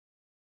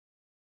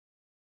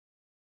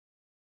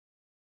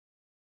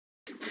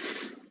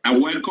I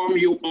welcome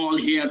you all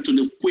here to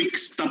the Quick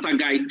Starter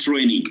Guide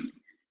training.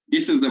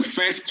 This is the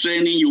first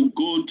training you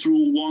go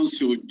through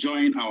once you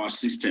join our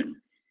system.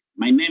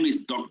 My name is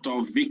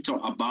Dr. Victor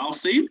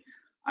Abalsi.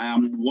 I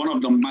am one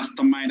of the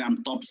mastermind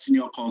and top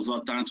senior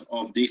consultants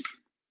of this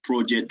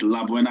project,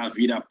 La Buena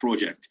Vida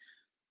project.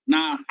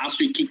 Now, as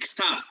we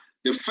kickstart,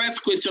 the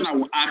first question I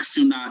will ask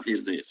you now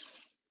is this.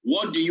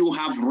 What do you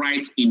have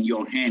right in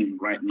your hand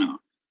right now?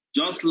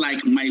 Just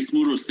like my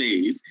Smuro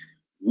says,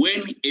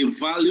 when a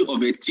value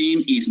of a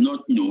thing is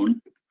not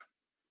known,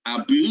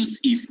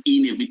 abuse is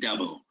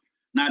inevitable.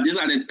 Now, these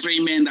are the three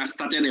men that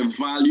started a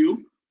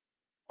value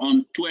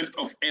on 12th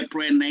of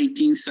April,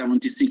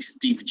 1976,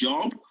 Steve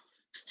Jobs,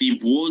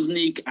 Steve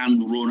Wozniak,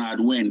 and Ronald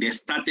Wayne. They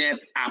started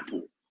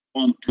Apple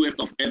on 12th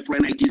of April,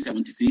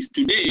 1976.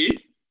 Today,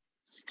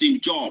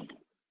 Steve Jobs,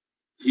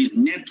 his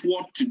net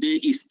worth today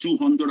is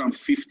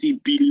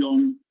 $250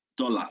 billion,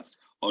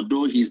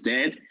 although he's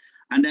dead.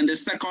 And then the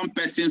second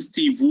person,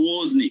 Steve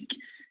Wozniak,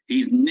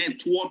 his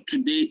net worth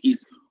today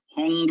is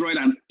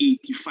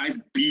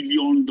 $185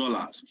 billion.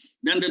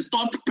 Then the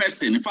third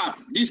person, in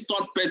fact, this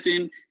third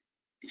person,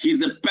 he's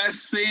the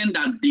person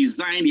that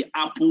designed the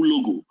Apple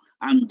logo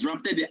and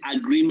drafted the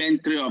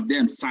agreement three of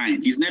them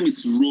signed. His name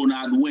is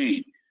Ronald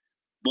Wayne.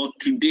 But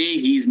today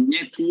his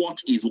net worth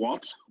is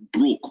what?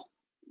 Broke.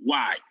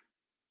 Why?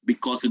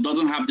 Because he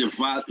doesn't have the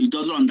value, he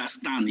doesn't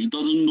understand, he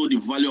doesn't know the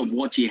value of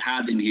what he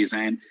had in his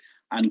hand.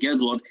 And guess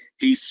what?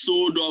 He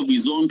sold off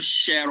his own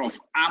share of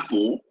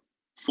Apple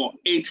for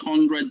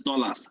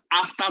 $800.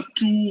 After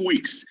 2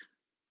 weeks,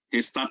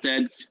 he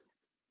started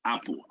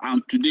Apple.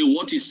 And today,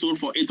 what he sold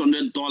for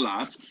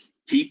 $800,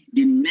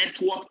 the net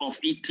worth of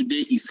it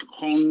today is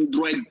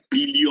 $100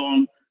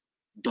 billion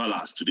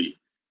today.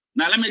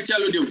 Now, let me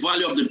tell you the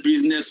value of the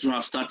business you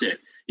have started.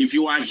 If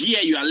you are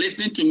here, you are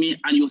listening to me,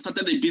 and you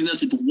started a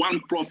business with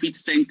one profit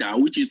center,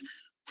 which is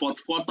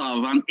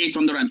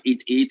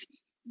 44,888,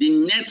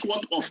 the net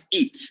worth of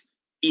it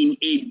in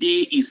a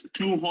day is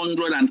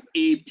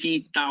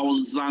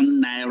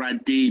 280,000 naira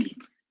daily.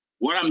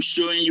 What I'm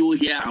showing you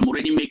here, I'm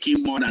already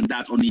making more than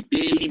that on a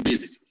daily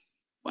basis,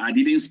 but I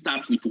didn't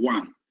start with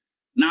one.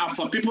 Now,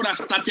 for people that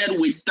started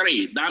with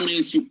three, that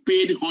means you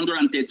paid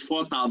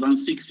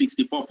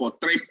 134,664 for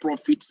three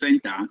profit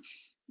center.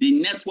 The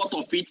net worth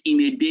of it in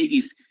a day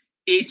is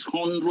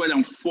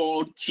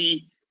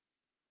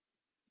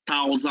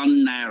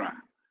 840,000 naira.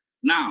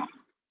 Now,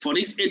 for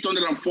this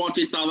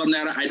 840,000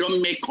 naira, I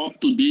don't make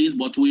up to this,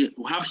 but we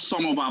have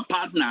some of our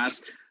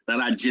partners that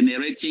are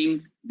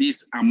generating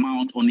this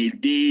amount on a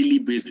daily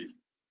basis.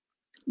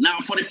 Now,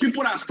 for the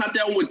people that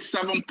started with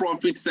 7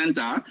 profit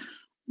center,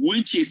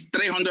 which is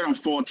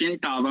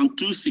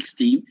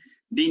 314,216,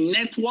 the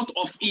net worth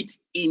of it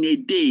in a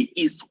day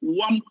is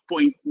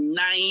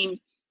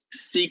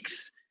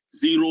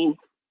 1.960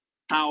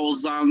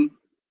 thousand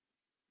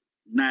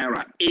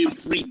naira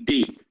every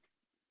day.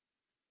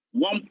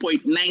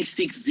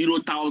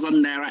 1.960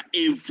 thousand naira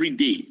every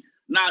day.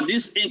 Now,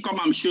 this income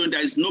I'm showing,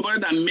 there is nobody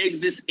that makes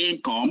this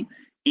income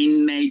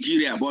in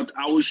Nigeria, but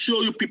I will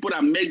show you people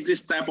that make this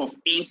type of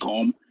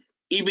income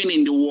even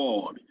in the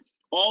world.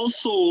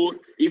 Also,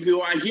 if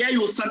you are here,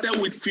 you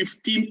started with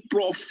 15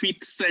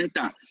 profit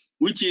center,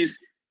 which is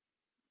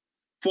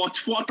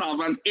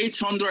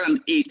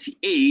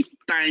 44,888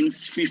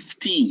 times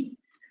 15.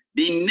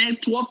 The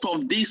net worth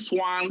of this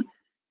one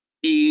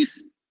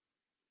is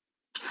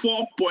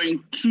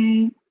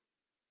 4.2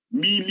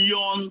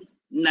 million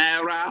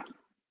naira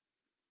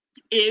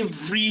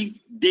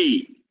every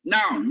day.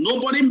 Now,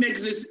 nobody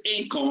makes this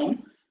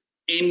income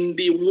in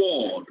the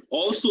world.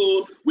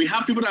 Also, we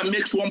have people that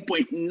makes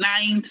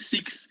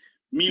 1.96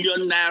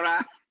 million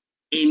naira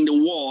in the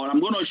world. I'm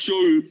going to show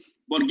you,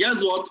 but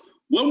guess what?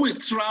 When we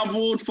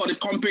traveled for the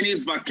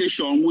company's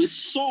vacation, we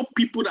saw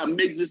people that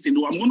make this in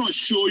the world. I'm going to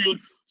show you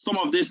some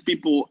of these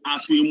people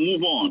as we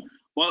move on.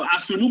 Well,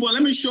 as we move on,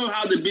 let me show you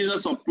how the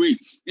business operates.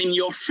 In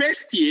your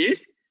first year,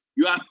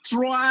 you are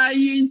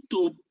trying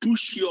to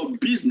push your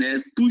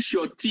business, push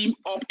your team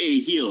up a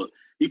hill.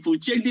 If you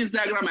check this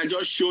diagram I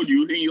just showed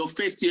you, in your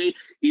first year,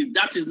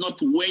 that is not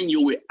when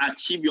you will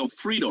achieve your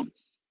freedom.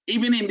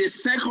 Even in the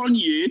second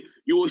year,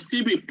 you will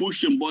still be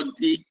pushing, but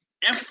the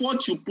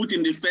effort you put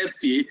in the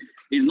first year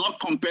is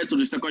not compared to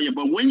the second year.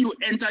 But when you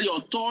enter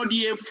your third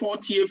year,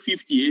 fourth year,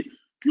 fifth year,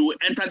 you will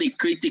enter the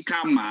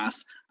critical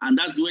mass, and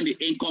that's when the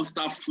income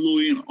starts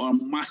flowing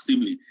on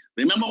massively.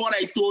 Remember what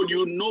I told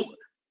you, no,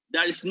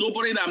 there is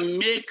nobody that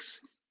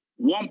makes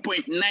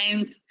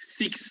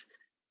 1.96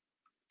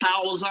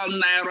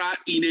 thousand naira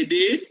in a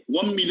day,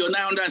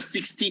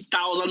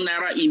 1,960,000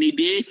 naira in a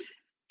day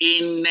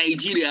in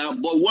Nigeria.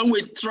 But when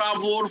we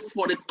traveled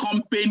for the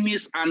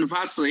company's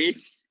anniversary,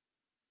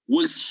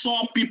 we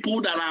saw people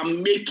that are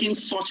making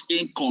such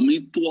income.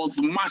 It was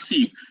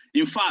massive.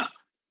 In fact,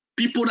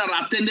 people that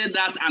attended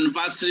that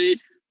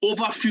anniversary,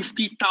 over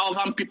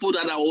 50,000 people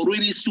that are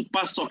already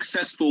super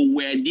successful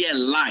were there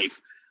live.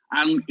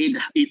 And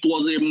it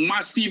was a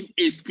massive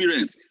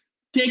experience.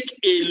 Take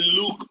a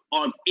look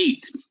on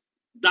it.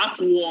 That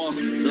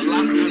was the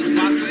last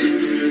anniversary.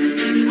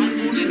 It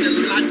happened in the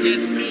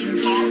largest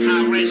indoor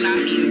arena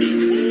in the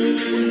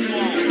whole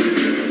world.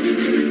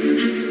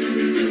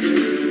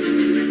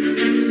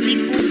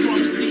 People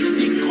from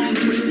 60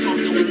 countries of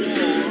the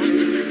world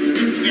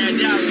were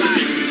there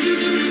live.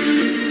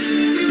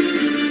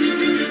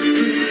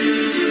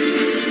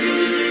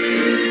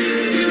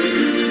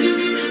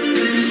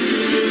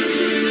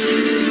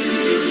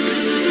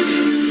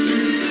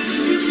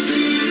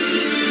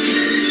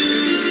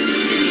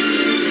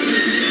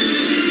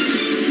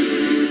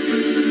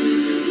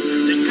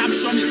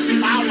 Is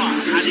power,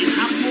 and it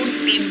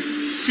happened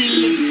in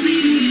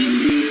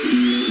Philippine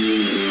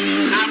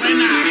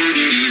Arena.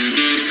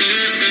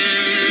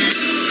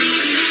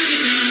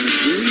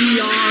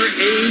 We are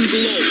AIM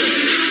Global,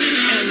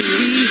 and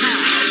we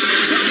have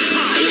the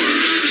power.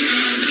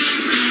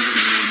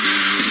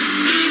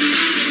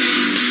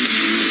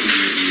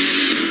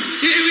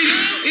 Here we go,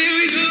 here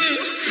we go.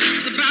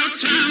 It's about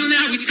time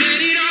that we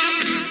set it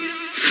off.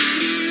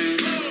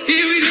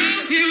 Here we go,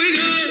 here we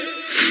go.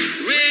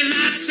 Red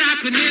lights, I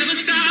could never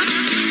stop.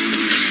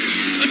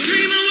 A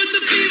dreamer with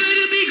the fever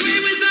to be great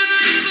was all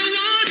I ever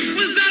want,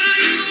 was all I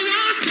ever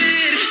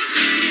wanted.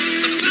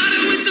 A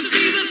fighter with the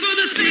fever for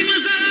the fame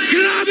was all I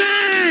ever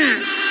wanted.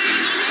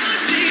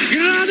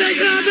 Grabe!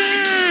 Grabe!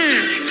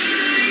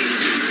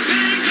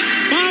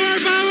 Power,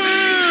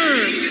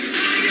 power!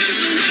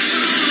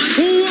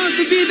 Who wants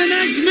to be the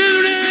next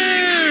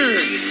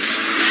millionaire?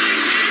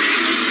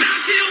 Stop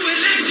till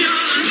we're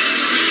legend.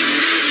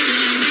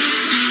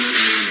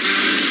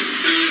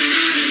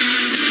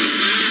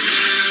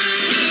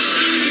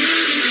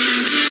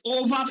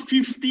 Over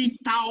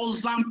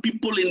 50,000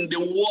 people in the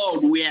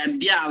world were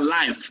there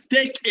live.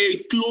 Take a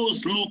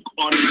close look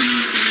on it.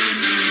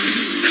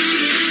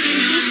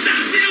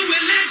 Stop till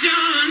we're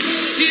legend.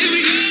 Here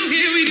we go,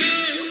 here we go.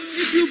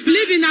 If you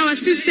believe in our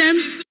system,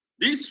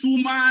 this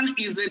woman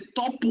is the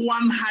top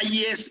one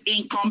highest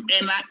income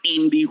earner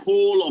in the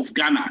whole of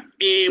Ghana.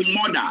 A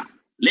mother.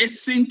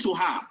 Listen to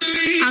her.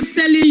 I'm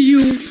telling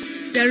you,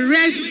 the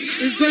rest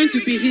is going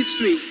to be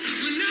history.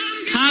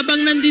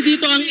 Habang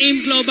nandito ang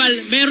AIM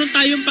Global, meron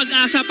tayong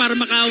pag-asa para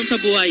makaon sa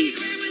buhay.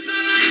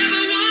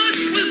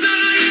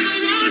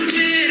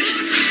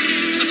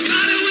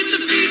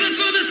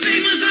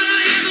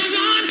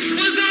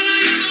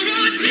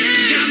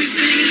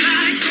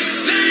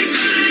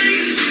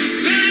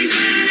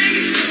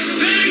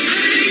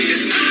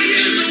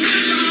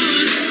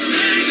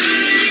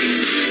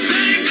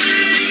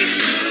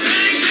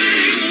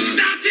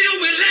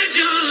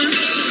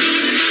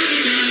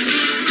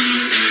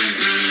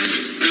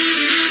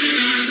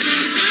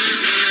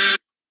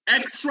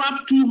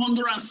 Extra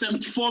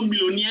 274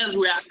 millionaires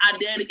were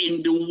added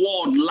in the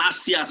world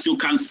last year, as you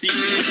can see.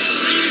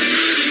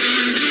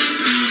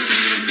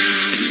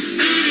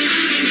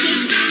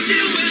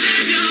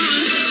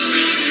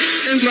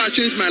 England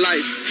changed my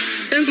life.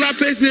 England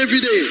pays me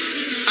every day,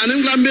 and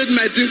England made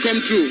my dream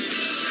come true.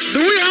 Do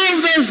we have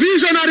the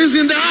visionaries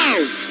in the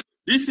house?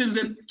 This is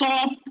the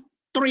top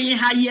 3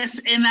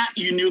 highest earner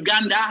in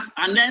Uganda,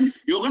 and then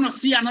you're going to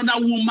see another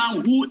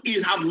woman who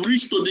have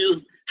reached to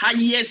the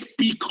highest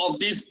peak of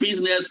this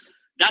business,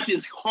 that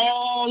is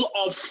Hall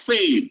of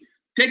Fame.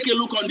 Take a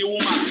look on the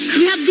woman.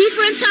 We have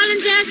different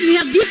challenges, we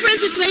have different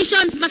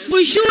situations, but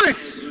for sure,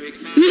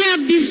 we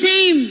have the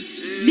same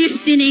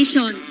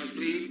destination.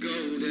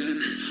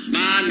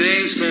 My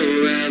name's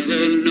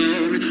forever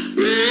known.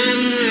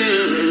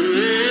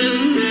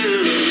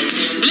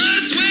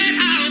 Blood, sweat,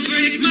 I'll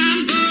break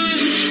my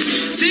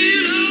bones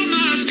till all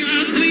my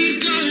scars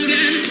bleed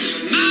golden.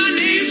 My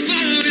name's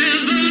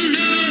forever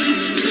known.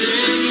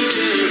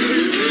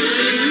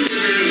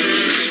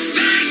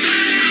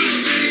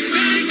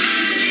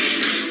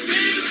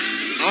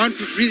 I want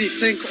to really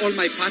thank all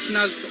my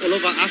partners all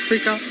over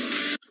Africa.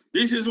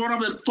 This is one of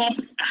the top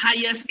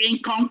highest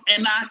income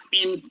earner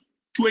in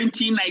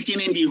 2019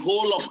 in the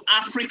whole of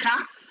Africa.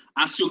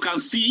 As you can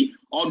see,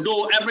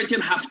 although everything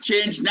have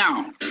changed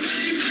now.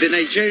 The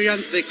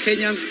Nigerians, the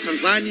Kenyans, the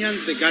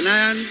Tanzanians, the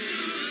Ghanaians,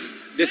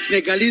 the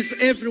Senegalese,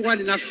 everyone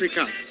in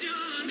Africa.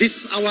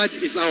 This award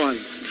is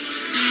ours.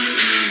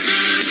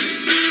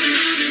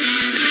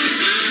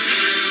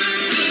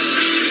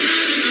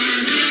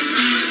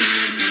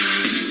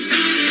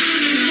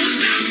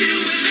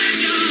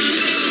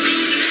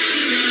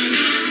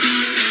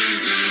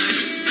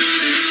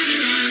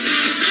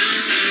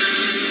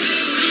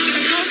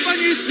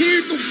 Is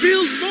here to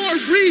build more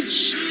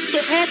bridge, to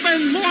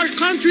open more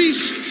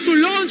countries, to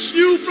launch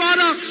new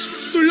products,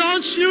 to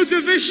launch new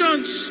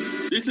divisions.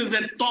 This is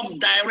the top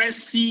direct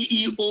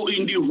CEO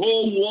in the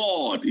whole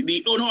world,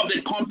 the owner of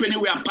the company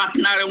we are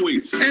partnering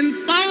with.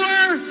 And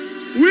power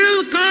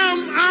will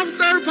come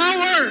after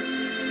power.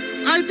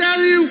 I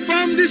tell you,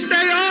 from this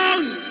day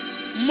on,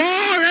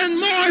 more and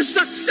more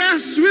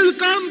success will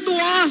come to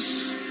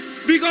us,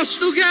 because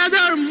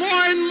together,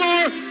 more and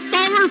more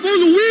powerful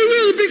we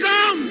will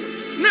become.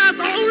 Not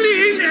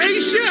only in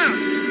Asia,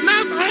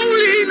 not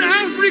only in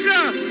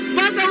Africa,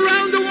 but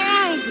around the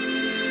world.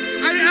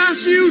 I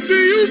ask you, do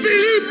you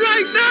believe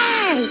right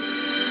now?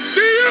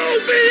 Do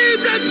you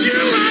believe that you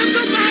have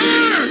the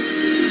power?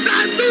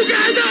 That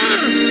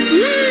together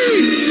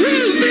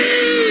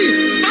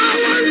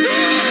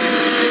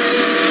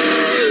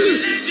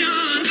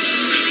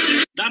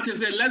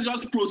let's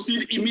just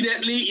proceed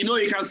immediately. You know,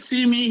 you can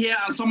see me here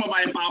and some of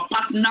our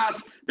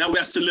partners that we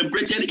are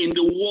celebrated in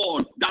the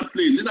world. That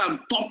place, these are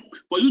top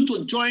for you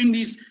to join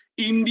this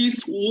in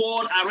this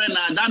world arena.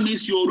 That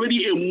means you're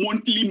already a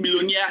monthly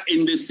millionaire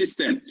in the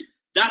system.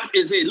 That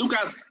is it. Look,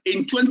 as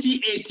in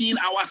 2018,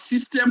 our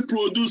system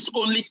produced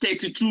only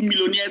 32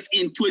 millionaires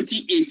in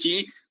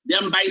 2018.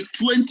 Then by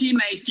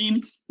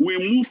 2019, we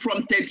moved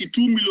from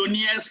 32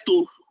 millionaires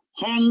to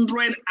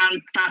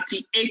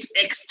 138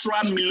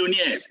 extra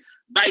millionaires.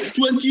 By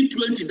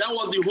 2020, that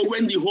was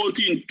when the whole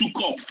thing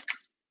took off.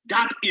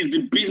 That is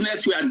the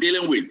business we are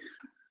dealing with.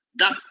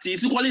 That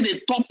is equally the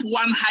top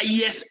one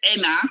highest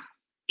earner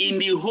in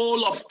the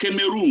whole of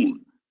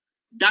Cameroon.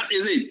 That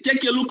is it.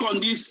 Take a look on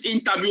this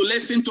interview.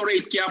 Listen to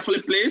it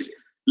carefully, please.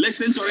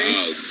 Listen to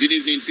it. Good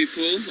evening,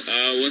 people.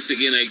 Once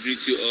again, I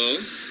greet you all.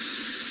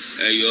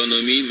 You all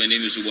know me. My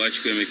name is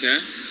Uwach Kwemeka.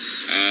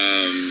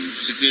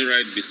 Sitting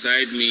right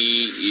beside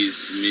me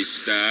is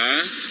Mr.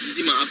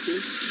 Dima Ako.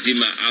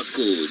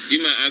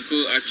 Dima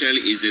Ako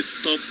actually is the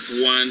top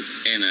one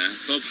earner,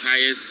 top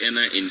highest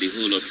earner in the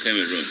whole of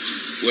Cameroon.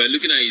 We're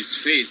looking at his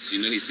face, you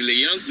know, he's still a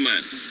young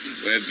man.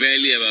 We're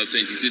barely about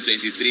 22,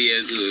 23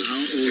 years old. How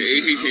old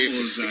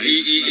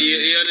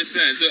you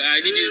understand? So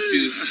I need you to,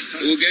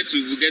 we'll get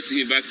to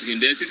him, back to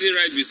him. Then sitting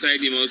right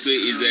beside him also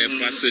is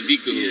Pastor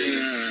Diko. Yeah.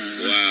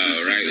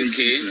 Wow, right,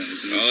 okay.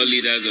 All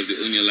leaders of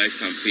the Own Your Life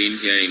campaign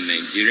here in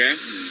Nigeria.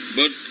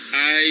 But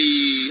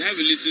I have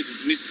a little,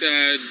 Mr.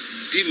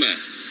 Dima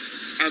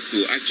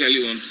Ako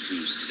actually want to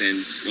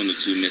send one or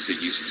two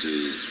messages to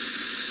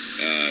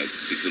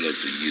people of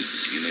the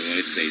youth. You know, I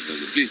wanted to say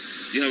something. Please,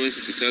 do you have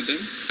anything to tell them?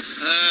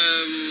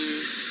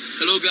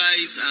 Hello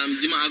guys, I'm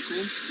Dima Ako,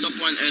 top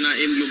one earner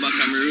in Global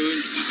Cameroon,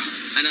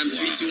 and I'm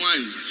 21.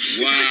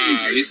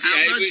 Wow, you see,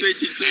 I'm not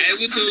 22. I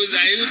even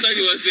thought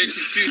he was 22.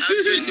 I'm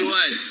 21.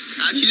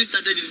 I actually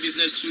started this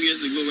business 2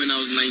 years ago when I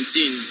was 19.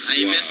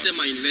 I invested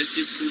my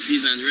university school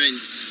fees and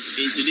rent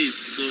into this,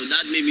 so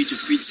that made me to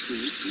quit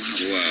school.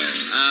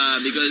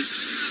 Wow.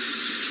 Because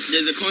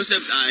there's a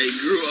concept I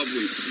grew up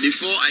with.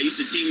 Before, I used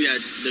to think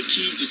that the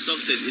key to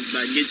success is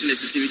by getting a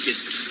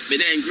certificate. But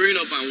then growing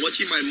up and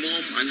watching my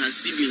mom and her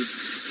siblings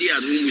stay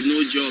at home with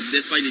no job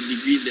despite the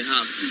degrees they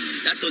have,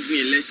 that taught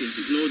me a lesson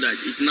to know that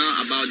it's now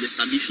about the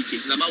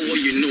certificate. It's about what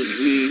you know.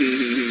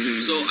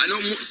 So I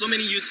know so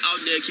many youths out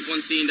there keep on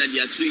saying that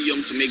they are too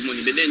young to make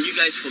money. But then you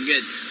guys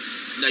forget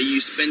that you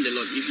spend a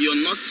lot. If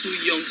you're not too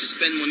young to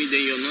spend money,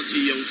 then you're not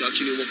too young to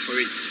actually work for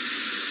it.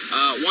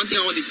 One thing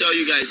I want to tell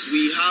you guys,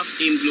 we have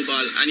AIM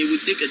Global, and it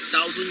will take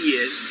 1,000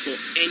 years for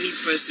any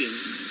person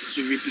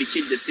to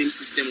replicate the same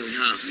system we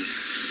have.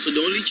 So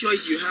the only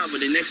choice you have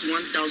for the next 1,000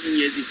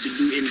 years is to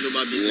do AIM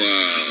Global business.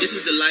 Wow. This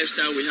is the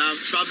lifestyle we have,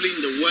 traveling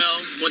the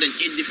world, more than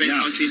 8 different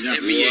countries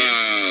every year.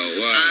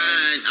 Wow.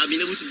 And I've been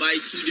able to buy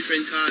 2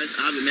 different cars.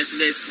 I have a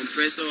Mercedes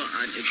compressor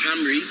and a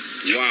Camry.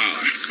 Wow.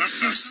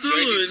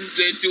 Soon,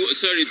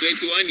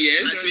 21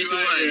 years?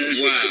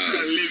 21.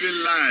 Wow. Living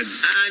large.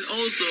 And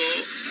also,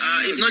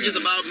 it's not just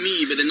about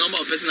me, but the number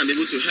of persons I'm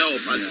able to help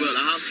as well.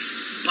 I have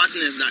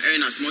partners that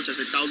earn as much as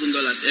 $1,000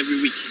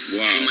 every week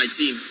in my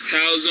team.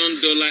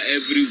 $1,000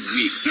 every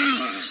week.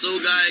 So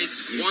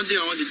guys, one thing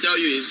I want to tell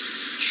you is,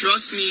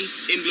 trust me,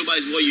 AIM Global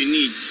is what you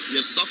need.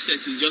 Your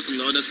success is just on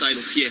the other side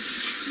of fear.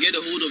 Get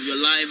a hold of your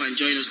life and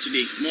join us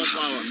today. More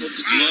power. Hope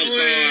to see you. More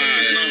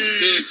power.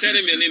 So tell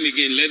them your name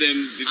again. Let them,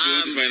 if you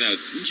want to find out.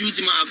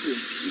 Dima Ako.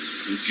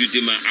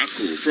 Dima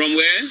Ako. From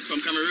where?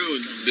 From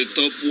Cameroon. The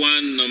top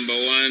one, number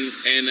one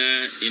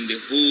earner in the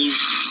whole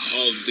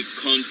of the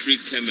country,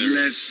 Cameroon.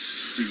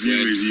 Blessed to be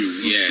with you.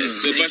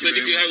 Yes. So, Pastor,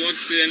 if you want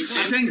to say anything?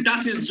 I think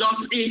that is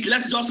just it.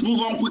 Let's just move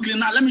on quickly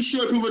now. Let me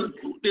show people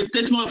the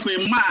testimony of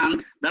a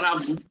man that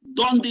have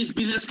done this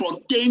business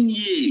for 10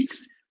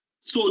 years.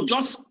 So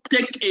just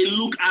take a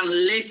look and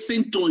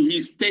listen to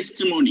his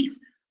testimony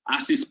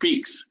as he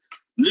speaks.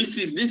 This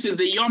is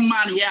the young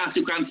man here. As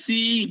you can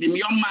see, the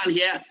young man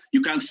here.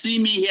 You can see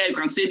me here. You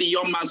can see the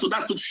young man. So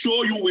that's to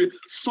show you we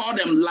saw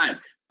them live.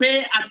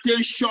 Pay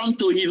attention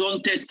to his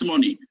own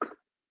testimony.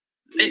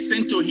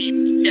 Listen to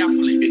him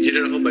carefully.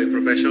 Engineer ako by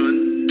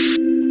profession.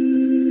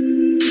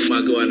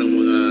 Gumagawa ng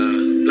mga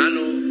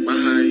plano,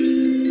 bahay,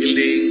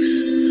 buildings,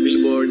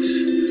 billboards,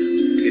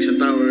 communication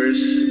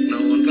towers,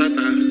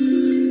 kontrata,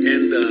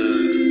 and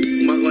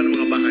gumagawa ng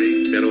mga bahay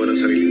pero walang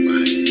sariling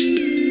bahay.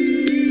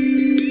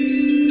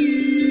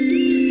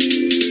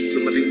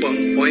 Dumating po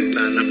ang point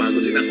na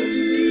napagod din ako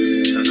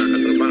sa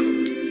kakatrabaho.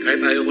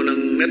 Kahit ayaw ko ng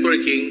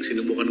networking,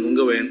 sinubukan kong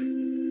gawin.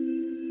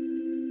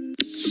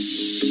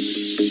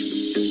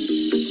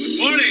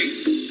 Morning!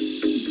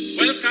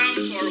 Welcome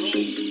to our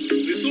home.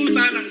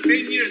 Resulta ng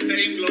 10 years sa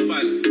AIM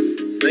Global.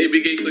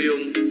 Naibigay ko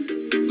yung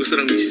gusto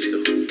ng misis ko.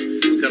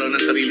 Magkaroon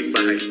ng sariling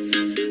bahay.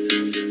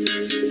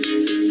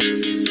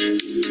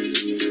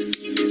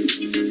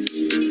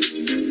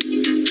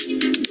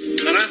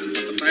 Tara,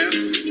 tapos tayo.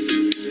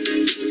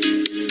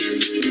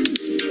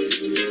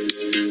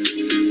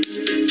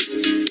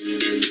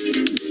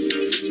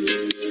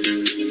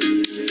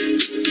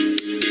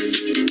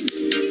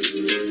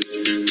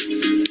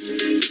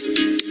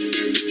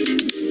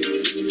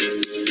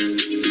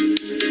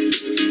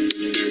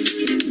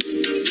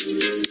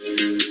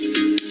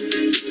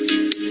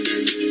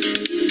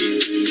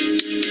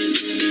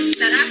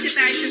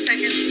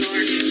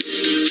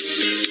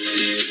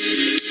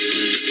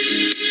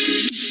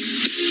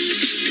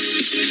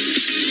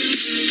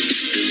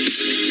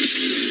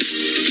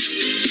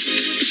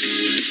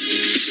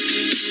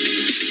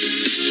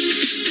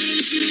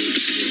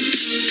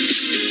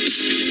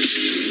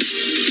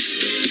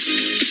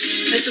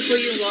 Ito po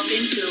yung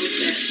walk-in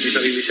closet. May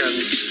sarili siyang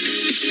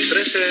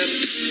dresser,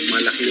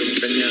 malaki yung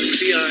kanyang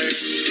CR,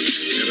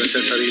 meron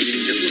siyang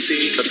sariling jacuzzi.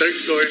 Sa third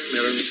floor,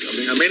 meron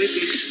kaming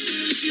amenities,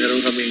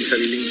 meron kaming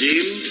sariling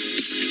gym,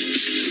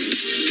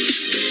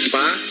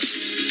 spa,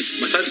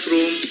 massage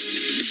room,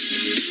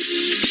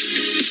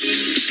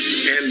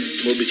 and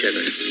movie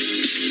theater.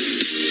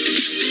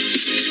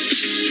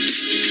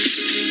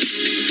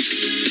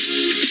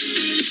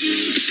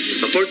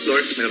 Sa fourth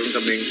floor, meron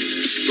kaming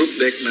roof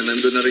deck na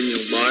nandun na rin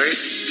yung bar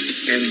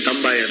and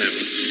tambayan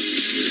namin.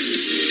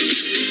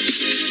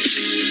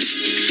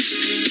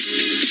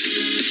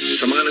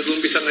 Sa mga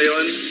nag-uumpisa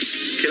ngayon,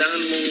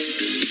 kailangan mong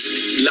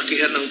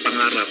lakihan ang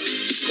pangarap.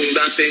 Kung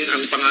dating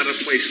ang pangarap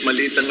mo is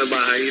maliit lang na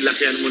bahay,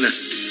 lakihan mo na.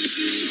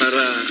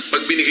 Para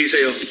pag binigay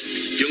sa'yo,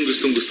 yung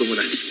gustong-gusto mo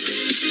na.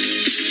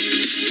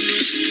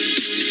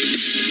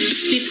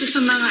 Tip ko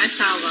sa mga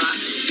asawa,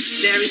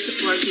 very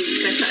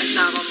supportive ka sa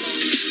asawa mo.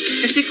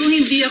 Kasi kung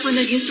hindi ako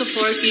naging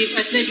supportive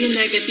at naging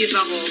negative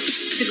ako,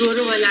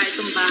 siguro wala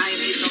itong bahay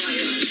na ito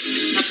ngayon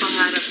na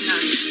pangarap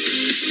namin.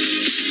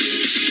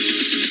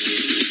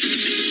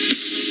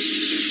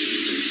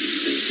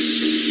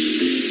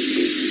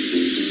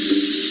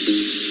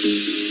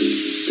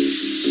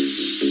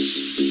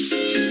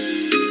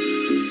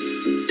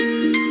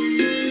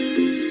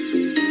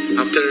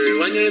 After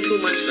 1 year and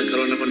 2 months,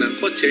 nagkaroon ako ng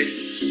kotse.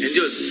 And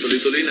yun,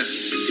 tuloy-tuloy na.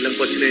 Ilang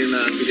kotse na yung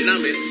nabili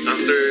namin.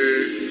 After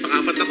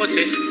pang-apat na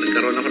kotse,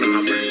 nagkaroon ako ng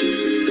hammer.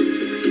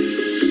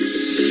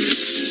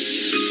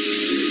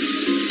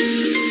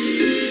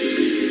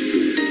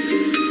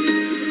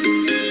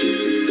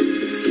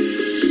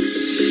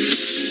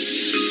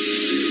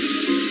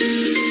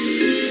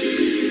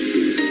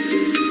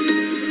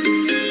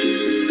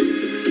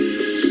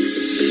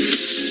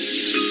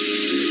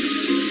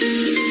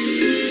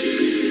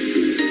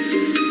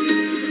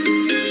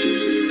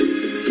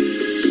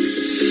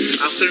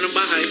 After ng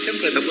bahay,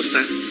 siyempre tapos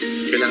na.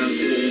 Kailangan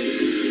ko pong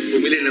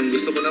bumili ng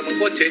gusto ko namang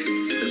kotse.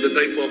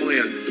 Nagdadrive po ako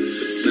ngayon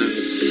ng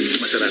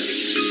Maserati.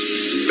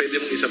 Pwede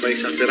mong isabay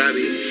sa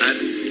Ferrari at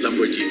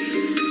Lamborghini.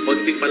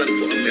 Konti pa lang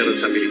po ang meron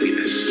sa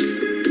Pilipinas.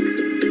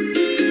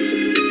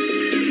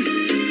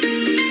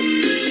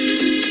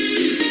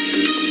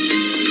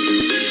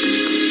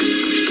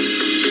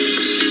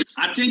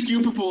 I think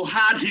you people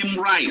heard him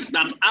right,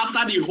 that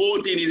after the whole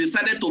thing, he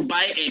decided to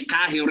buy a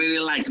car he really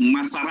liked,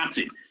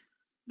 Maserati.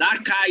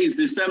 That car is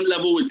the same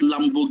level with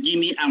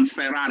Lamborghini and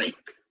Ferrari.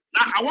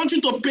 Now, I want you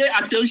to pay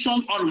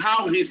attention on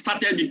how he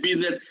started the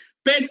business.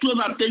 Pay close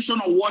attention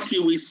on what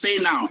he will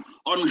say now,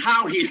 on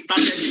how he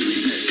started the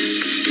business.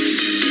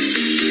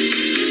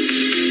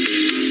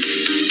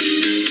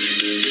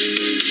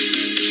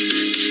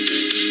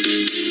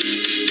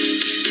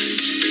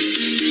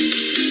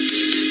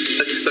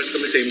 Nag-start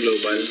kami sa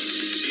Global.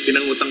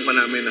 Pinangutang pa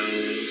namin ang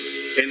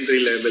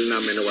entry level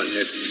namin na 1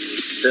 head.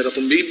 Pero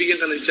kung bibigyan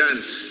ka ng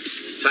chance,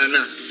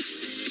 sana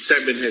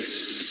 7 heads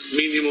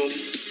minimum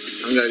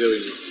ang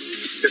gagawin mo.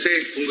 Kasi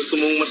kung gusto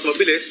mong mas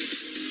mabilis,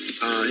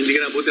 hindi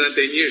ka nabuti ng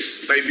 10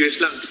 years. 5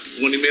 years lang.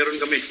 Kung meron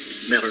kami,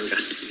 meron ka.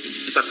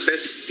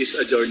 Success is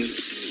a journey,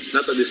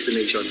 not a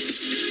destination.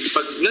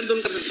 Pag nandun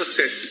ka sa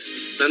success,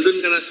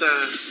 nandun ka na sa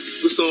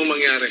gusto mong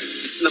mangyari,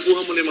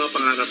 nakuha mo na yung mga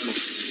pangarap mo.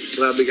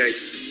 Grabe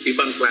guys,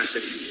 ibang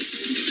klase.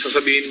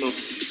 Sasabihin mo,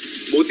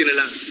 buti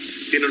na lang,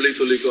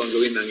 tinuloy-tuloy ko ang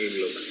gawin ng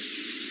Global.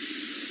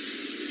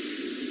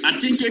 I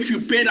think if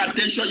you paid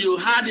attention, you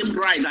heard him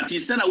right, that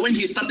he said that when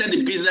he started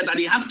the business, that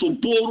he has to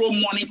borrow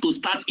money to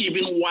start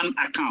even one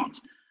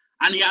account.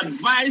 And he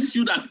advised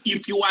you that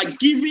if you are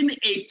given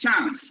a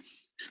chance,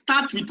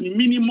 start with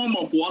minimum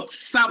of what?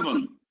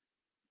 7.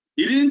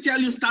 He didn't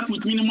tell you start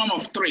with minimum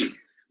of 3.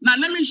 Now,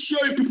 let me show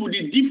you people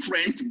the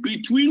difference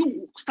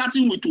between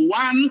starting with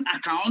 1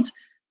 account,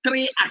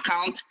 3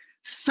 account,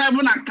 7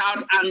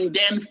 account, and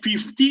then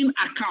 15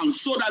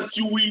 accounts, so that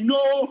you will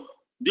know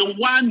the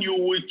one you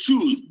will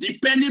choose,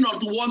 depending on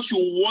what you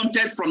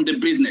wanted from the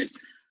business.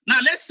 Now,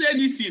 let's say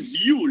this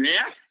is you,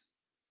 yeah?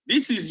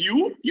 This is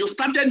you. You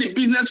started the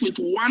business with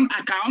 1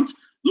 account.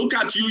 Look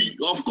at you.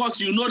 Of course,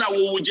 you know that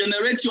we will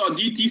generate your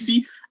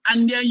DTC,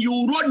 and then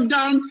you wrote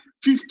down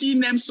 50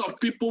 names of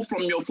people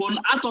from your phone.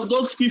 Out of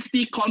those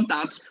 50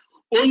 contacts,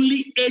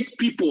 only 8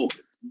 people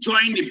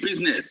join the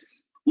business.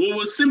 We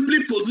will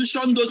simply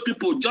position those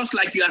people just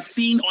like you are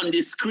seeing on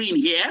the screen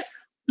here.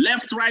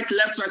 Left, right,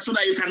 so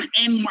that you can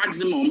earn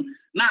maximum.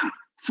 Now,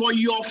 for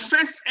your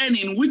first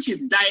earning, which is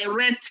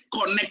direct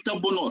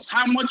connector bonus,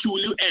 how much will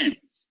you earn?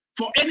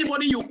 For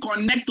anybody you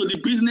connect to the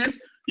business,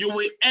 you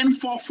will earn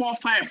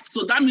 445.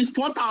 So that means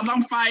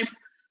 4,005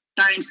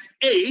 times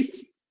 8,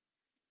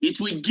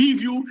 it will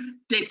give you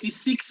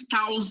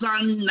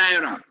 36,000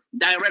 naira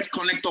direct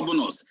connector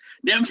bonus.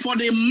 Then for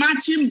the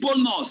matching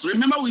bonus,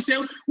 remember we say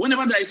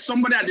whenever there is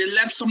somebody at the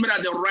left, somebody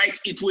at the right,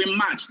 it will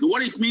match.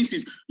 What it means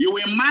is you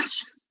will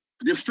match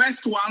the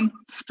first one,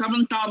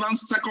 7,000,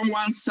 second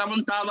one,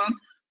 7,000,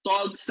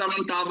 third,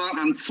 7,000,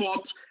 and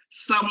fourth,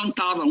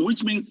 7,000,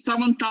 which means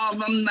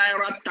 7,000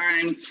 naira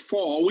times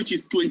 4, which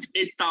is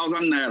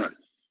 28,000 naira.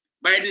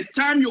 By the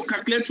time you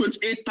calculate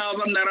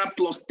 28,000 naira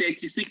plus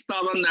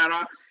 36,000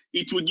 naira,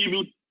 it will give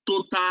you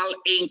total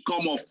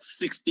income of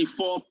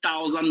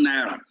 64,000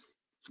 naira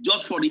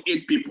just for the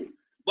 8 people.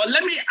 But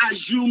let me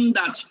assume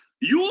that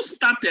you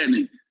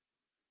started,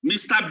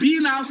 Mr. B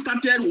now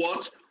started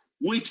what?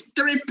 With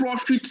 3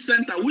 profit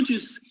center, which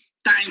is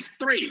times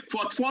 3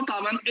 for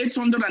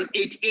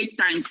 4,888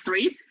 times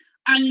 3,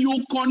 and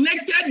you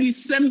connected the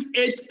same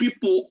 8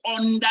 people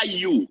under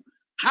you.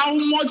 How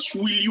much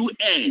will you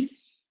earn?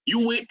 You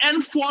will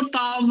earn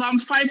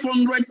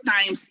 4,500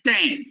 times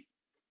 10.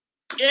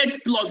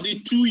 8 plus the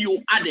 2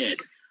 you added.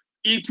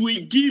 It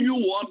will give you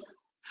what?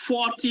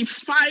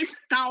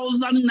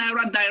 45,000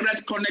 naira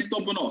direct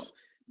connector bonus.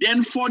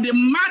 Then for the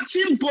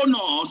matching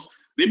bonus,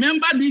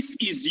 remember this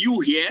is you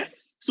here.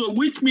 So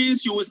which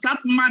means you will start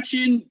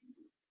matching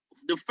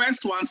the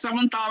first one,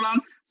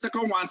 7,000,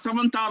 second one,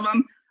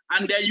 7,000,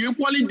 and then you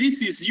equally,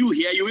 this is you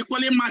here, you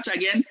equally match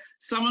again,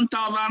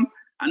 7,000,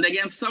 and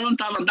again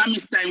 7,000, that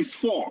means times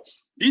 4.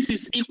 This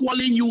is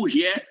equally you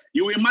here,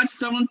 you will match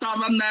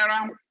 7,000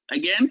 naira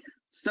again,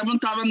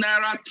 7,000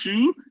 naira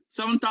 2,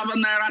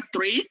 7,000 naira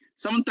 3,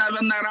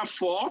 7,000 naira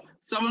 4,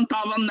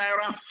 7,000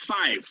 naira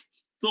 5.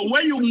 So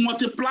when you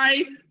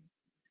multiply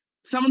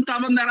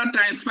 7,000 naira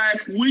times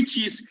 5, which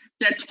is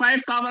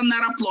 35,000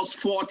 naira plus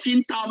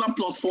 14,000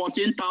 plus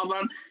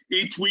 14,000,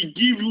 it will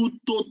give you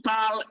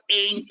total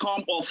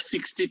income of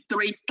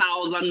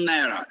 63,000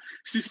 naira.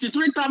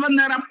 63,000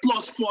 naira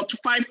plus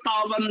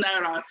 45,000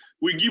 naira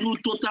will give you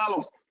total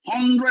of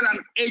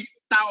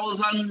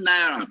 108,000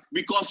 naira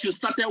because you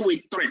started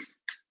with 3.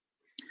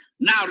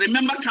 Now,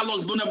 remember,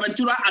 Carlos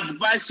Bonaventura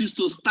advised you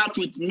to start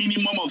with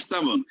minimum of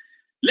 7.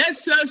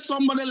 Let's say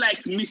somebody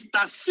like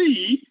Mr.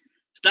 C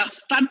that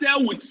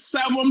started with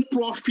 7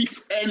 profit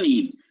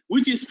earning,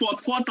 which is for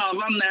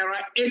 4,000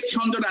 naira,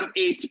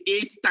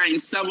 888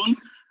 times 7,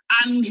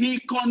 and he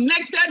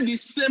connected the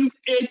same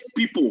 8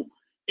 people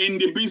in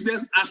the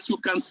business as you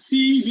can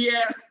see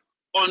here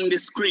on the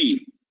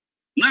screen.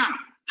 Now,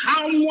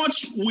 how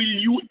much will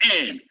you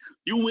earn?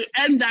 You will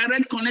earn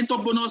direct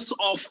connector bonus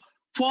of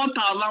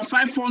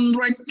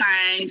 4,500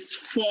 times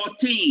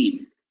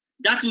 14.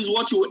 That is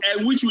what you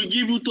earn, which will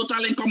give you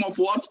total income of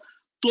what?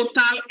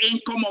 Total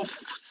income of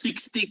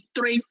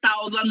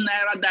 63,000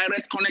 naira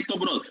direct connector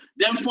bonus.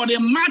 Then for the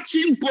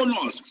matching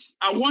bonus,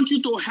 I want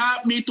you to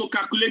help me to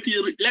calculate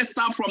it. Let's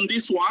start from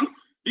this one.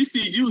 This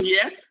is you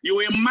here. You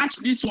will match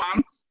this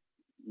one.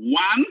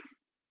 1.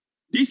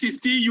 This is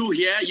still you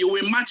here. You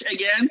will match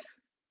again.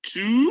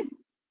 2.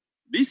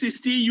 This is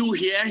still you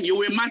here. You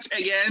will match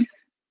again.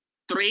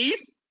 3.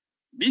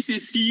 This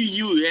is still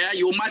you here.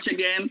 You will match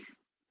again.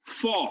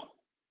 4.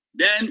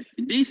 Then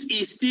this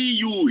is still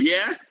you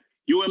here.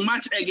 You will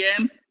match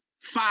again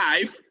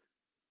 5,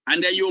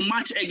 and then you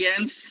match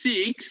again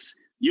 6,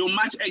 you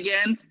match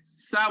again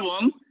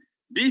 7.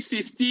 This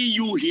is still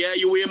you here.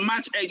 You will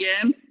match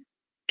again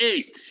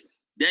 8.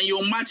 Then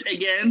you match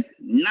again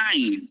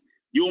 9.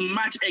 You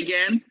match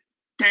again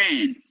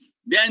 10.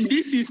 Then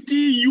this is still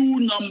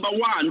you number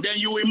 1. Then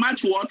you will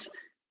match what?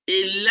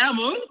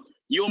 11.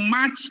 You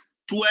match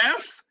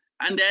 12,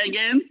 and then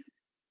again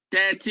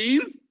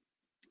 13,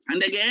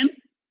 and again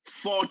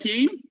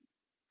 14.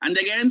 And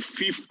again,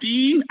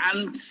 15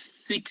 and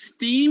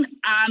 16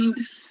 and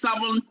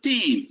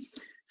 17.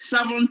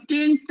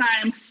 17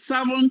 times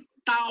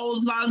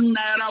 7,000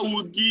 naira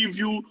will give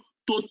you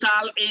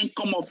total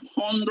income of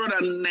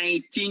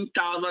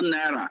 119,000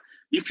 naira.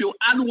 If you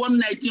add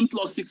 119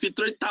 plus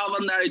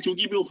 63,000 naira, it will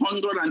give you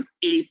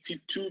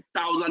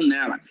 182,000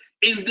 naira.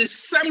 It's the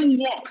same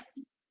work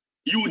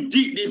you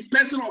did, the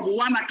person of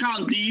 1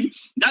 account did,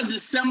 that's the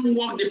same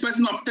work the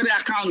person of 3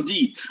 account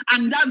did,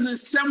 and that's the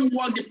same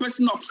work the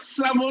person of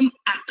 7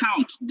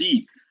 account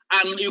did.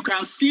 And you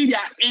can see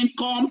their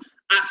income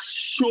as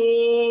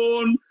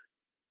shown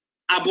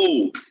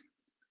above.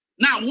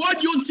 Now, what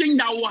do you think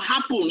that will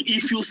happen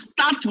if you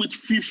start with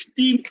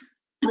 15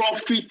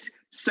 profit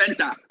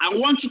center? I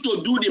want you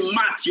to do the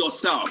math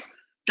yourself.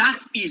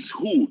 That is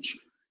huge.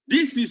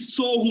 This is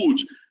so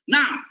huge.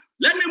 Now,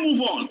 let me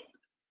move on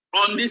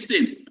this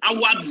thing. I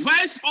will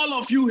advise all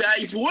of you here,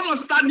 if you want to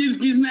start this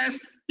business,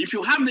 if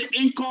you have the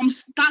income,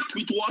 start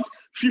with what?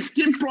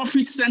 15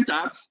 profit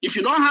center. If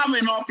you don't have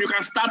enough, you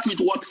can start with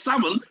what?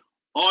 7,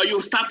 or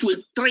you start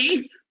with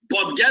 3.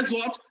 But guess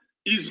what?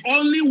 It's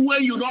only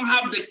when you don't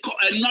have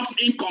enough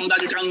income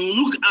that you can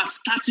look at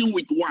starting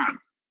with 1.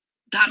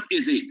 That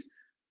is it.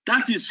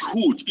 That is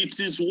huge. It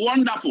is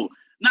wonderful.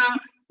 Now,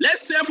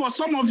 let's say for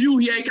some of you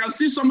here, you can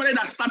see somebody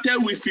that started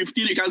with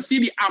 15. You can see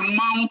the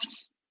amount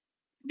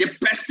the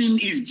person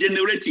is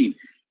generating.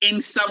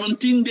 In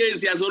 17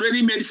 days, he has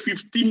already made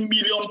 15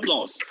 million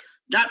plus.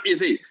 That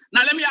is it.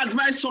 Now, let me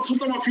advise some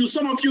of you.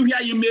 Some of you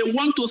here, you may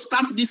want to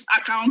start this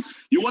account.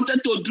 You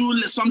wanted to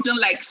do something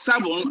like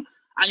 7,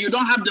 and you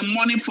don't have the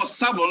money for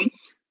 7.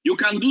 You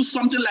can do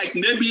something like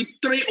maybe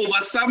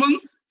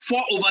 3/7,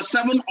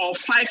 4/7, or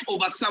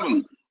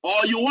 5/7.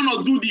 or you want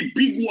to do the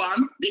big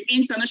one, the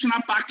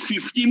International Park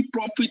 15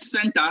 Profit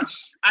Center,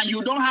 and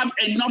you don't have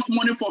enough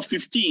money for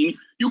 15,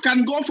 you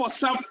can go for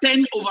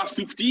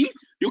 10/15,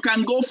 you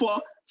can go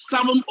for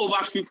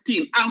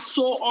 7/15, and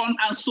so on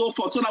and so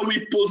forth, so that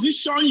we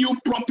position you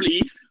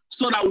properly,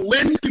 so that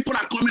when people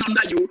are coming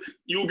under you,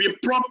 you'll be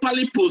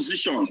properly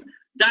positioned.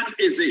 That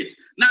is it.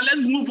 Now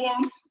let's move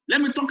on.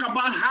 Let me talk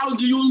about how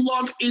do you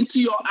log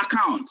into your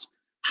account.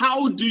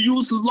 How do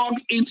you log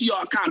into your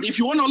account? If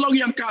you want to log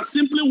your account,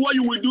 simply what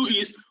you will do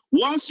is,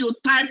 once you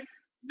type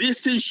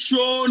this is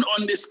shown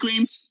on the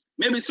screen,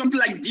 maybe something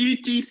like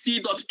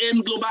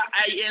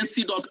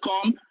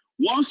dtc.aimglobalinc.com.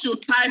 Once you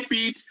type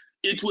it,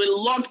 it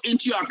will log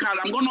into your account.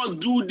 I'm going to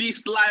do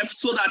this live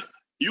so that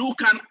you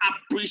can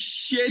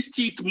appreciate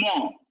it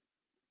more.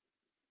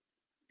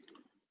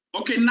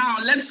 Okay, now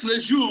let's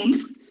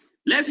resume.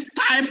 Let's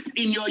type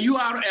in your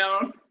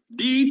URL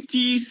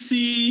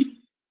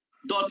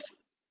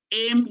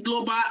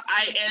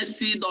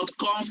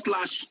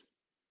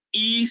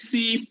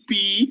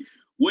dtc.aimglobalinc.com/ECP.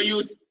 When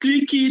you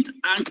click it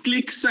and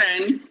click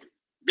send,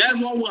 guess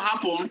what will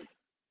happen?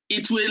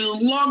 It will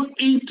log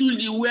into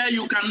the where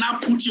you can now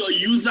put your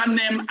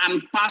username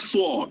and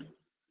password.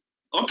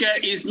 Okay,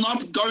 it's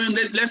not going.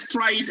 Let's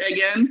try it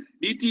again.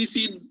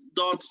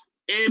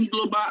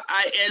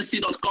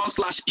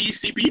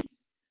 dtc.aimglobalinc.com/ECP.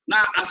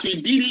 Now, as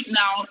we did it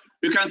now,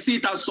 you can see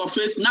it has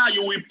surfaced. Now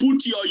you will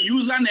put your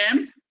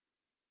username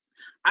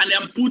and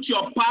then put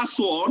your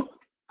password.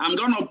 I'm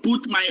going to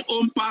put my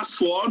own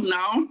password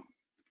now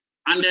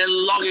and then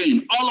log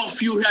in. All of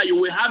you here, you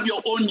will have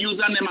your own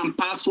username and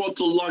password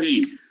to log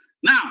in.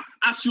 Now,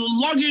 as you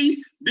log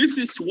in, this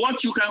is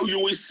what you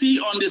will see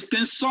on the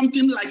screen,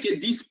 something like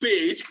this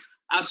page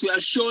as we are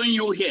showing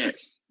you here.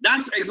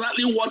 That's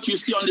exactly what you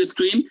see on the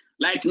screen.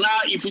 Like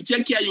now, if you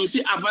check here, you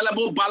see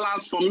available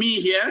balance for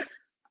me here.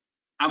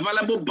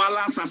 Available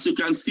balance, as you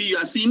can see, you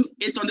are seeing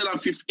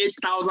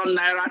 858,000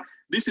 naira.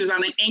 This is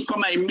an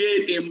income I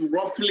made in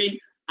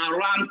roughly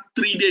around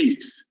 3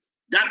 days.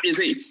 That is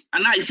it.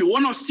 And now if you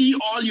want to see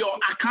all your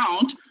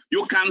account,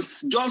 you can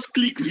just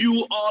click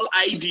view all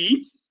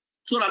ID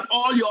so that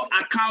all your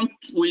account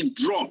will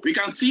drop. You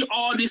can see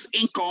all this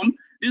income.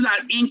 These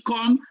are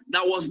income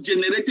that was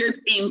generated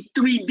in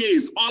 3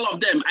 days, all of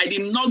them. I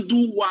did not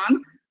do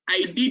one,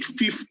 I did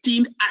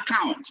 15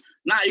 accounts.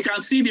 Now you can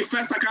see the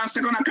first account,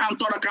 second account,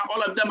 third account,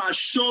 all of them are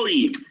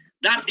showing.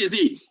 That is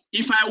it.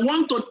 If I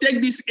want to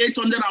take this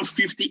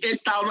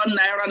 858,000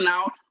 naira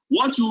now,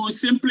 what you will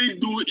simply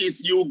do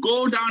is you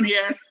go down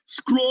here,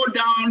 scroll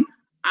down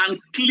and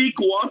click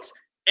what?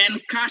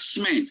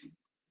 Encashment.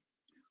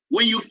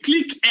 When you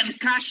click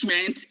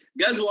encashment,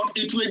 guess what?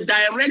 It will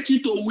direct you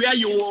to where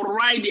you will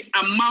write the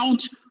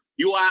amount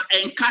you are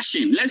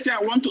encashing. Let's say I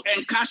want to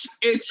encash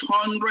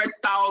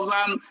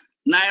 800,000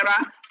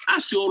 naira.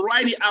 As you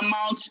write the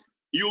amount,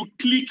 you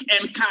click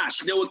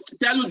encash. They will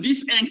tell you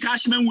this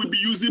encashment will be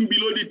using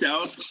below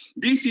details.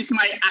 This is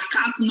my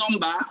account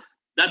number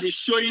that is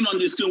showing on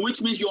the screen,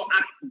 which means your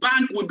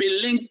bank will be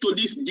linked to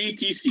this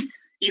DTC.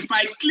 If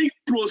I click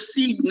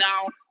proceed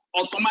now,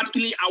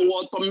 automatically I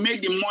will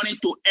automate the money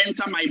to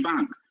enter my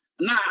bank.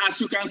 Now,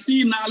 as you can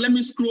see now, let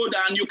me scroll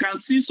down. You can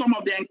see some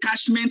of the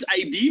encashment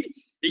I did.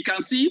 You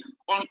can see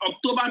on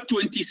October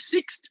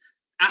 26th,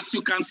 as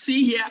you can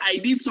see here, I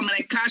did some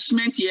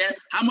encashment here.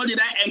 How much did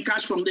I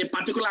encash from the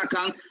particular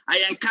account? I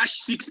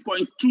encashed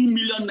 6.2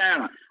 million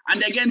naira.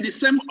 And again, the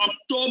same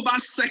October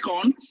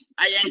 2nd,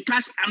 I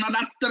encashed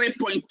another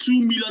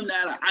 3.2 million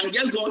naira. And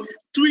guess what?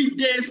 3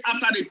 days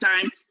after the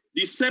time,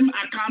 the same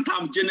account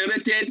have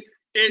generated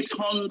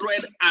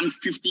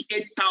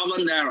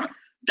 858,000 naira.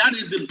 That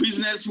is the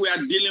business we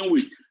are dealing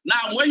with.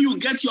 Now, when you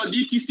get your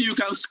DTC, you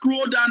can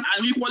scroll down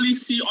and equally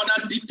see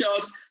other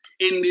details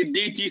in the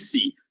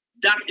DTC.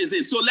 That is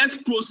it. So let's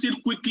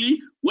proceed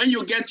quickly. When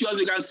you get yours,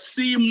 you can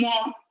see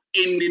more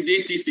in the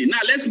DTC.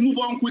 Now let's move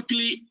on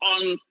quickly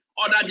on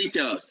other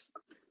details.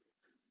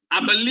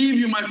 I believe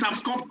you must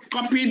have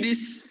copied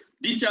these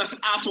details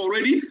out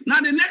already.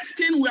 Now the next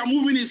thing we are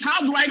moving is,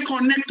 how do I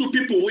connect to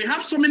people? We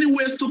have so many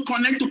ways to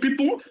connect to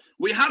people.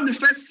 We have the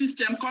first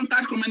system,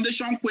 contact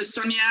recommendation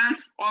questionnaire,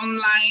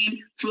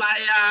 online,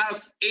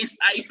 flyers,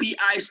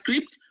 API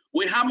script.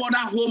 We have other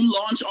home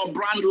launch or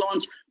brand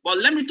launch. But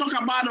let me talk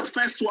about the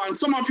first one.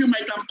 Some of you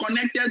might have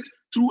connected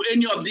through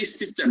any of these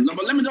systems.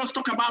 But let me just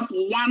talk about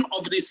one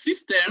of the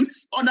system.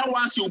 Other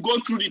ones, you go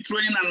through the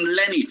training and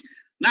learn it.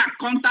 Now,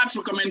 contact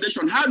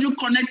recommendation. How do you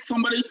connect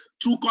somebody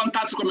to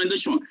contact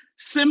recommendation?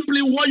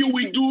 Simply what you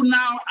will do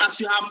now as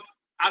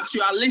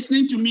you are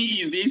listening to me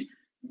is this: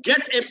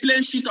 get a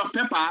plain sheet of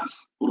paper,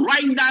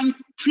 write down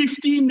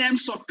 50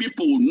 names of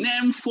people,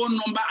 name, phone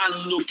number,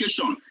 and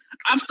location.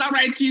 After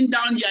writing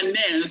down their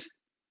names,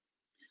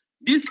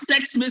 this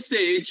text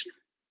message,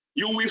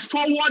 you will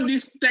forward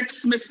this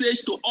text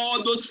message to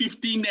all those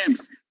 15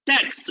 names.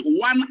 Text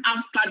one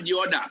after the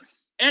other.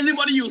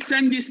 Anybody you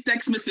send this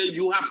text message,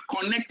 you have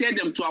connected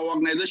them to our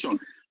organization.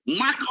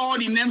 Mark all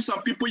the names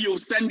of people you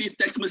send this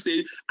text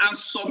message and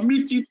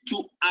submit it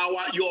to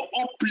your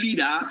up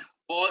leader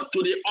or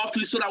to the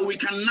office so that we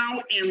can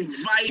now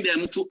invite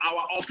them to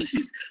our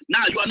offices.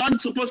 Now, you are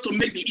not supposed to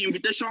make the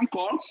invitation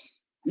call.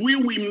 We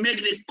will make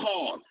the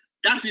call.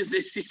 That is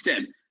the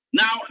system.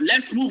 Now,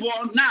 let's move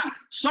on. Now,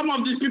 some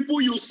of these people,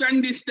 you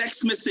send this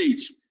text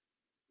message.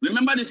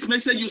 Remember this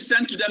message you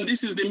sent to them.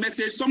 This is the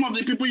message. Some of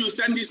the people you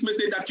send this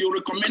message that you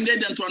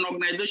recommended them to an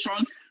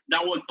organization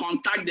that will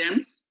contact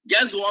them.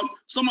 Guess what?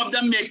 Some of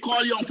them may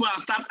call you on phone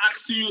and start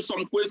asking you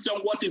some question.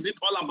 What is it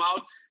all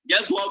about?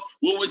 Guess what?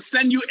 We will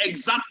send you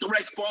exact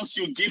response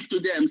you give to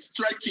them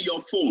straight to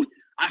your phone.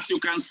 As you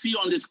can see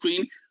on the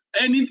screen,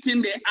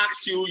 anything they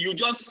ask you, you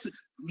just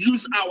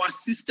use our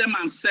system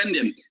and send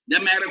them. They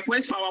may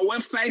request for our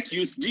website,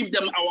 you give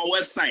them our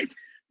website.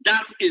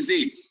 That is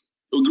it.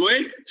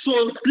 Okay?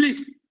 So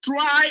please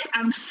try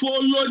and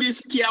follow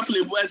this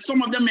carefully. Where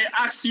some of them may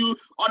ask you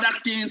other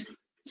things,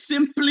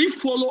 simply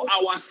follow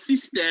our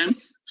system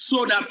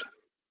so that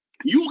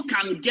you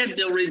can get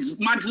the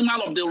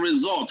maximal of the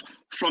result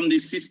from the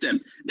system.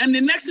 Then the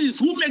next is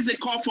who makes the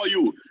call for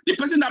you. The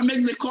person that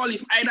makes the call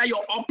is either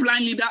your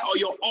upline leader or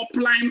your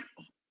upline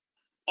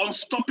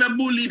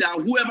unstoppable leader.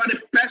 Whoever the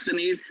person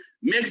is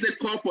makes the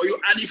call for you.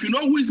 And if you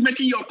know who is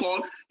making your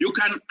call, you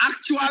can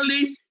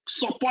actually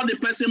support the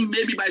person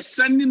maybe by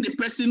sending the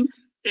person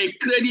a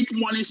credit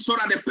money so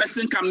that the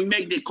person can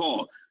make the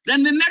call.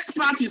 Then the next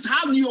part is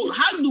how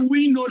do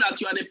we know that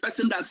you are the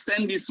person that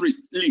sent this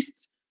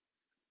list?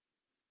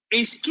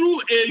 It's through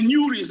a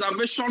new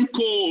reservation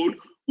code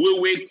we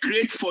will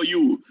create for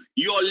you.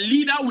 Your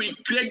leader will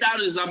create that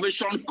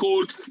reservation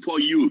code for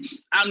you.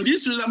 And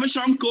this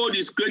reservation code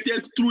is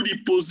created through the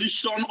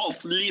position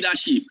of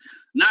leadership.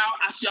 Now,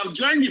 as you have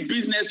joined the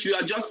business, you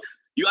are just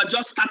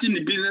starting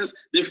the business.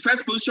 The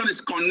first position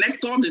is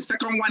connector. The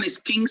second one is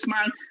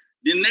kingsman.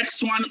 The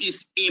next one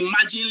is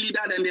emerging leader.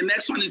 Then the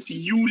next one is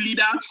you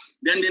leader.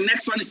 Then the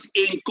next one is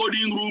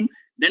encoding room.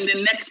 Then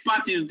the next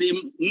part is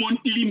the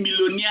monthly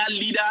millionaire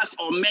leaders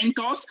or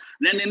mentors.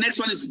 Then the next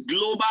one is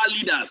global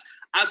leaders.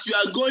 As you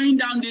are going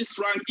down this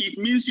rank, it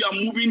means you are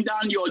moving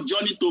down your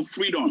journey to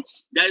freedom.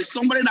 There is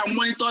somebody that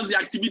monitors the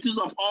activities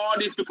of all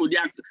these people.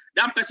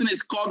 That person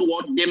is called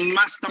what? The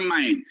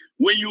mastermind.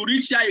 When you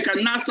reach here, you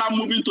can now start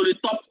moving to the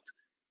top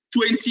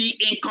 20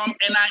 income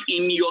earner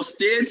in your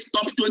state,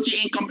 top 20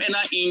 income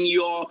earner in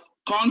your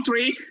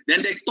country,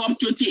 then the top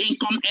 20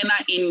 income earner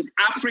in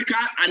Africa,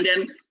 and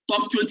then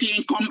top 20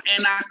 income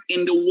earner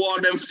in the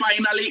world. And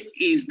finally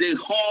is the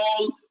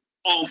Hall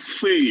of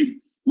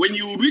Fame. When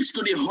you reach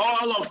to the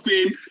Hall of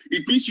Fame,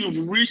 it means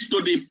you've reached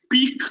to the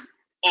peak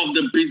of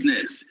the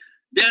business.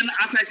 Then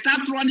as I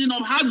start running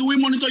up, how do we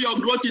monitor your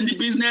growth in the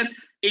business?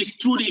 It's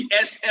through the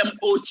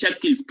SMO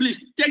checklist.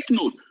 Please take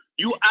note.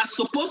 You are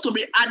supposed to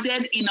be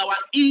added in our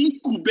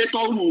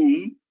incubator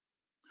room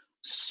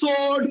so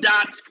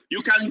that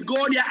you can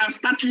go there and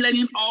start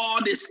learning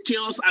all the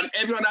skills and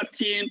every other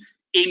thing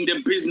in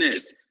the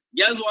business.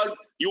 Guess what?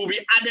 You will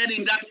be added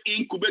in that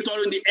incubator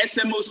room. The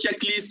SMO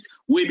checklist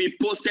will be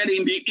posted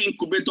in the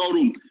incubator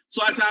room.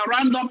 So as I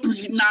round up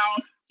now,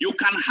 you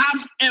can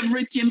have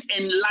everything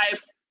in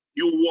life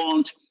you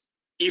want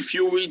if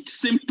you will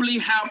simply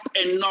help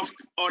enough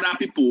other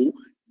people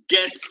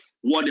get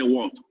what they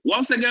want.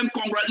 Once again,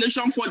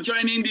 congratulations for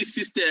joining this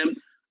system,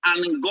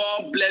 and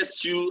God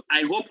bless you.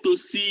 I hope to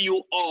see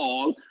you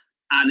all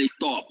at the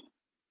top.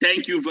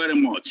 Thank you very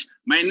much.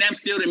 My name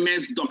still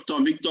remains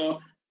Dr. Victor.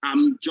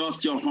 I'm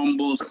just your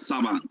humble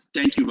servant.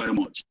 Thank you very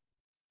much.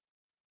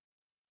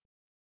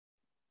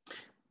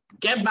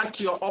 Get back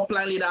to your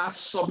upline leader,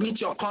 submit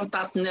your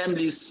contact name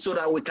list so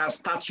that we can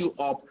start you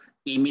up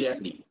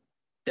immediately.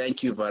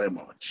 Thank you very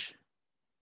much.